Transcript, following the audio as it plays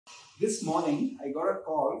This morning, I got a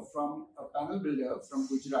call from a panel builder from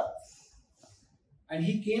Gujarat, and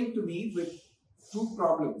he came to me with two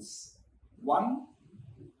problems. One,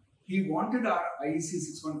 he wanted our IEC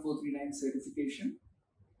 61439 certification,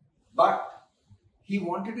 but he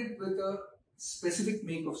wanted it with a specific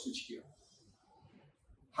make of switchgear.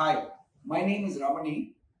 Hi, my name is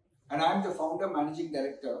Ramani, and I am the founder managing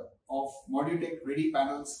director of Modutec Ready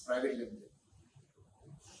Panels Private Limited.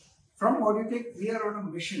 From Modutec, we are on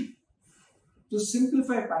a mission to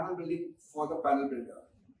simplify panel building for the panel builder.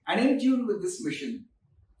 And in tune with this mission,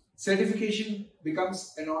 certification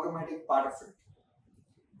becomes an automatic part of it.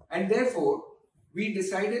 And therefore, we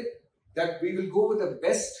decided that we will go with the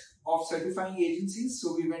best of certifying agencies.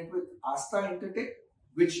 So we went with ASTA Intertek,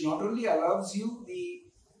 which not only allows you the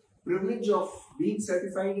privilege of being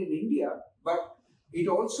certified in India, but it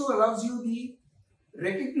also allows you the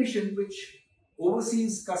recognition which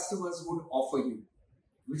overseas customers would offer you,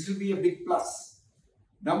 which will be a big plus.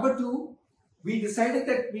 Number two, we decided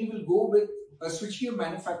that we will go with a switchgear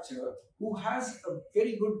manufacturer who has a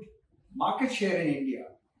very good market share in India,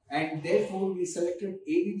 and therefore we selected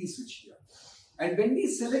ABB switchgear. And when we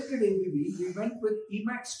selected ABB, we went with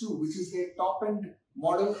Emax 2, which is their top-end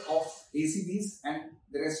model of ACBs and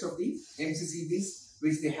the rest of the MCCBs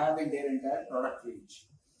which they have in their entire product range.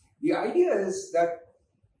 The idea is that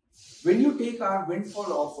when you take our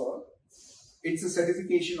Windfall Offer, it's a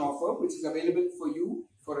certification offer which is available for you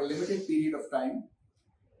for a limited period of time.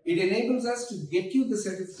 It enables us to get you the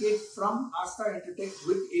certificate from ASTA Intertek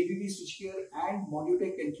with ABB switchgear and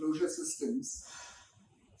Modutec enclosure systems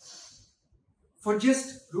for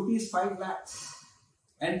just rupees 5 lakhs.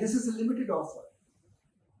 And this is a limited offer.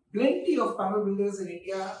 Plenty of panel builders in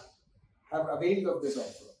India have availed of this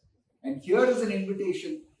offer. And here is an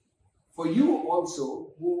invitation for you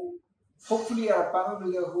also, who hopefully are a panel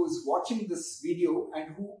builder who is watching this video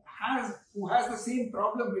and who has the same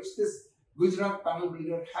problem which this Gujarat panel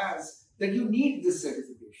builder has, that you need this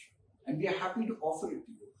certification. And we are happy to offer it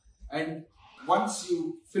to you. And once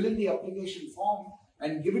you fill in the application form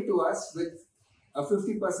and give it to us with a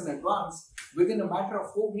 50% advance, within a matter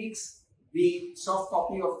of 4 weeks, the soft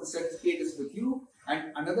copy of the certificate is with you,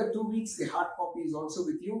 and another 2 weeks, the hard copy is also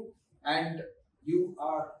with you, and you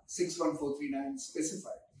are 61439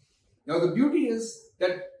 specified. Now, the beauty is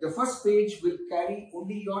that the first page will carry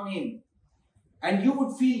only your name, and you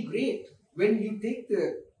would feel great when you take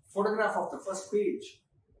the photograph of the first page,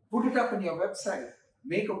 put it up in your website,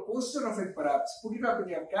 make a poster of it perhaps, put it up in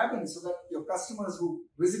your cabin so that your customers who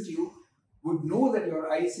visit you would know that your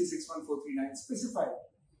IEC 61439 specified.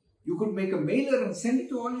 You could make a mailer and send it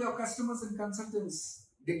to all your customers and consultants,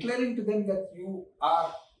 declaring to them that you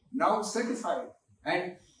are now certified.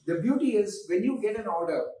 And the beauty is, when you get an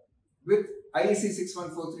order with IEC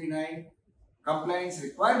 61439 compliance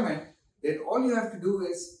requirement, then all you have to do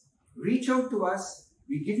is reach out to us.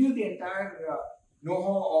 We give you the entire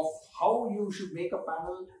know-how of how you should make a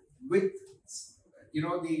panel with,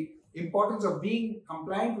 the importance of being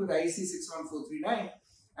compliant with IEC 61439,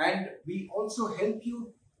 and we also help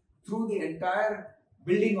you through the entire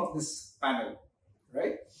building of this panel,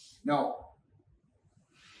 right? Now,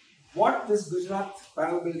 what this Gujarat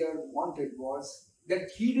panel builder wanted was that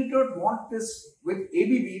he did not want this with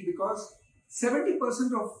ABB because 70%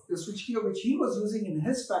 of the switchgear which he was using in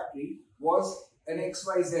his factory was an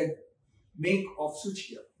XYZ make of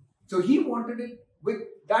switchgear. So he wanted it with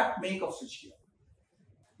that make of switchgear.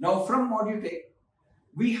 Now, from Modutec,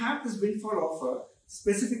 we have this Windfall Offer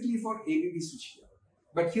specifically for ABB switchgear.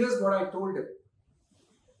 But here's what I told him.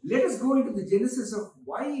 Let us go into the genesis of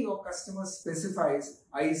why your customer specifies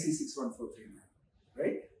IEC 61439,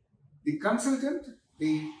 right? The consultant,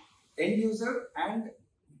 the end user, and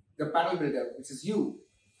the panel builder, which is you.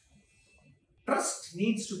 Trust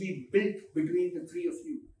needs to be built between the three of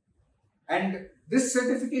you. And this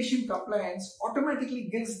certification compliance automatically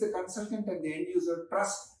gives the consultant and the end user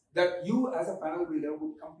trust that you as a panel builder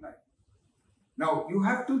would comply. Now, you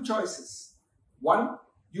have two choices. One,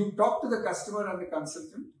 you talk to the customer and the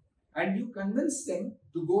consultant and you convince them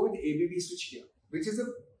to go with ABB switchgear, which is a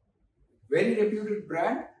very reputed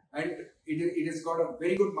brand, and it has got a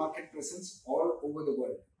very good market presence all over the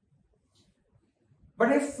world.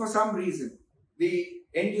 But if for some reason the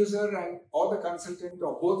end user or the consultant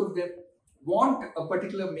or both of them want a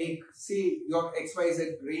particular make, say your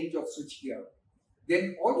XYZ range of switchgear,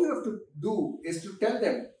 then all you have to do is to tell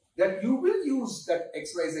them that you will use that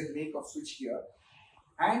XYZ make of switchgear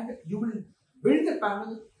and you will build the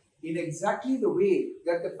panel in exactly the way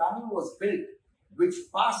that the panel was built, which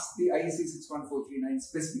passed the IEC 61439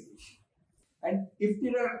 specification. And if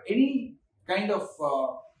there are any kind of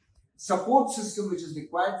support system which is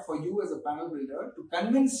required for you as a panel builder to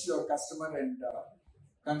convince your customer and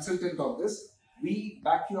consultant of this, we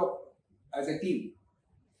back you up as a team.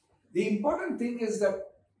 The important thing is that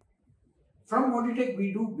from Modutec,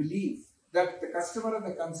 we do believe that the customer and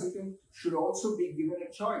the consultant should also be given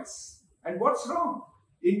a choice. And what's wrong?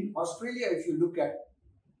 In Australia, if you look at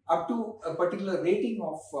up to a particular rating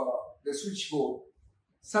of the switchboard,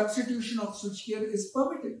 substitution of switchgear is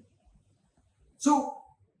permitted. So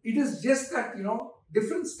it is just that,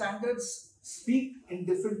 different standards speak in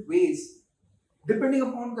different ways, depending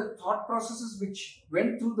upon the thought processes which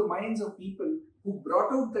went through the minds of people who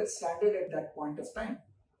brought out that standard at that point of time.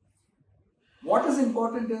 What is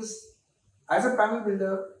important is, as a panel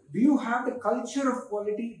builder, do you have the culture of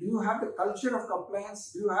quality? Do you have the culture of compliance?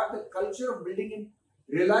 Do you have the culture of building in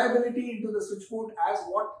reliability into the switchboard as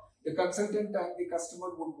what the consultant and the customer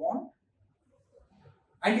would want?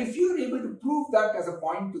 And if you're able to prove that as a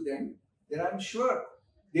point to them, then I'm sure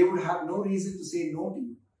they would have no reason to say no to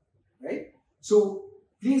you, right? So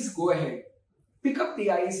please go ahead, pick up the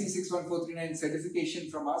IEC 61439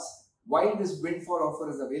 certification from us while this windfall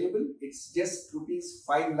offer is available. It's just rupees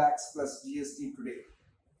 5 lakhs plus GST today.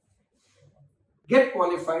 Get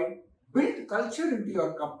qualified, build culture into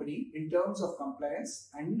your company in terms of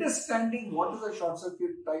compliance, understanding what is a short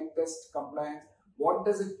circuit type test compliance, what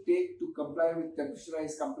does it take to comply with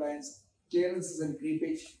temperaturized compliance, clearances and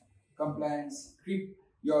creepage compliance,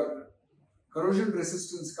 your corrosion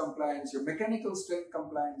resistance compliance, your mechanical strength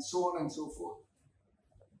compliance, so on and so forth.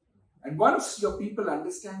 And once your people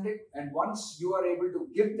understand it, and once you are able to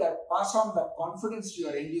give that, pass on that confidence to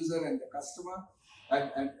your end user and the customer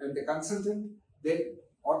and the consultant, then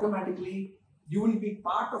automatically you will be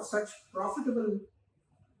part of such profitable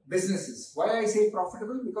businesses. Why I say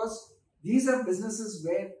profitable? Because these are businesses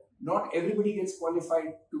where not everybody gets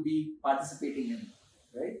qualified to be participating in,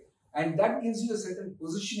 right? And that gives you a certain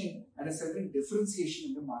positioning and a certain differentiation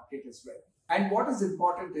in the market as well. And what is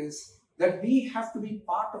important is that we have to be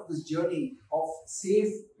part of this journey of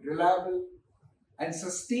safe, reliable, and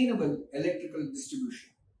sustainable electrical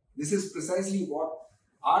distribution. This is precisely what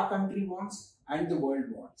our country wants and the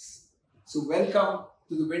world wants. So welcome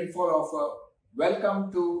to the Windfall Offer.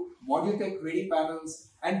 Welcome to Modutec Ready Panels.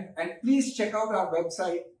 And please check out our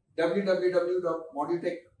website,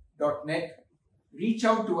 www.modutec.net. Reach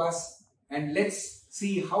out to us and let's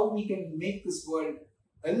see how we can make this world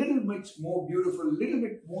a little bit more beautiful, a little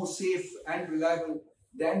bit more safe and reliable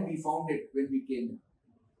than we found it when we came in.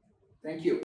 Thank you.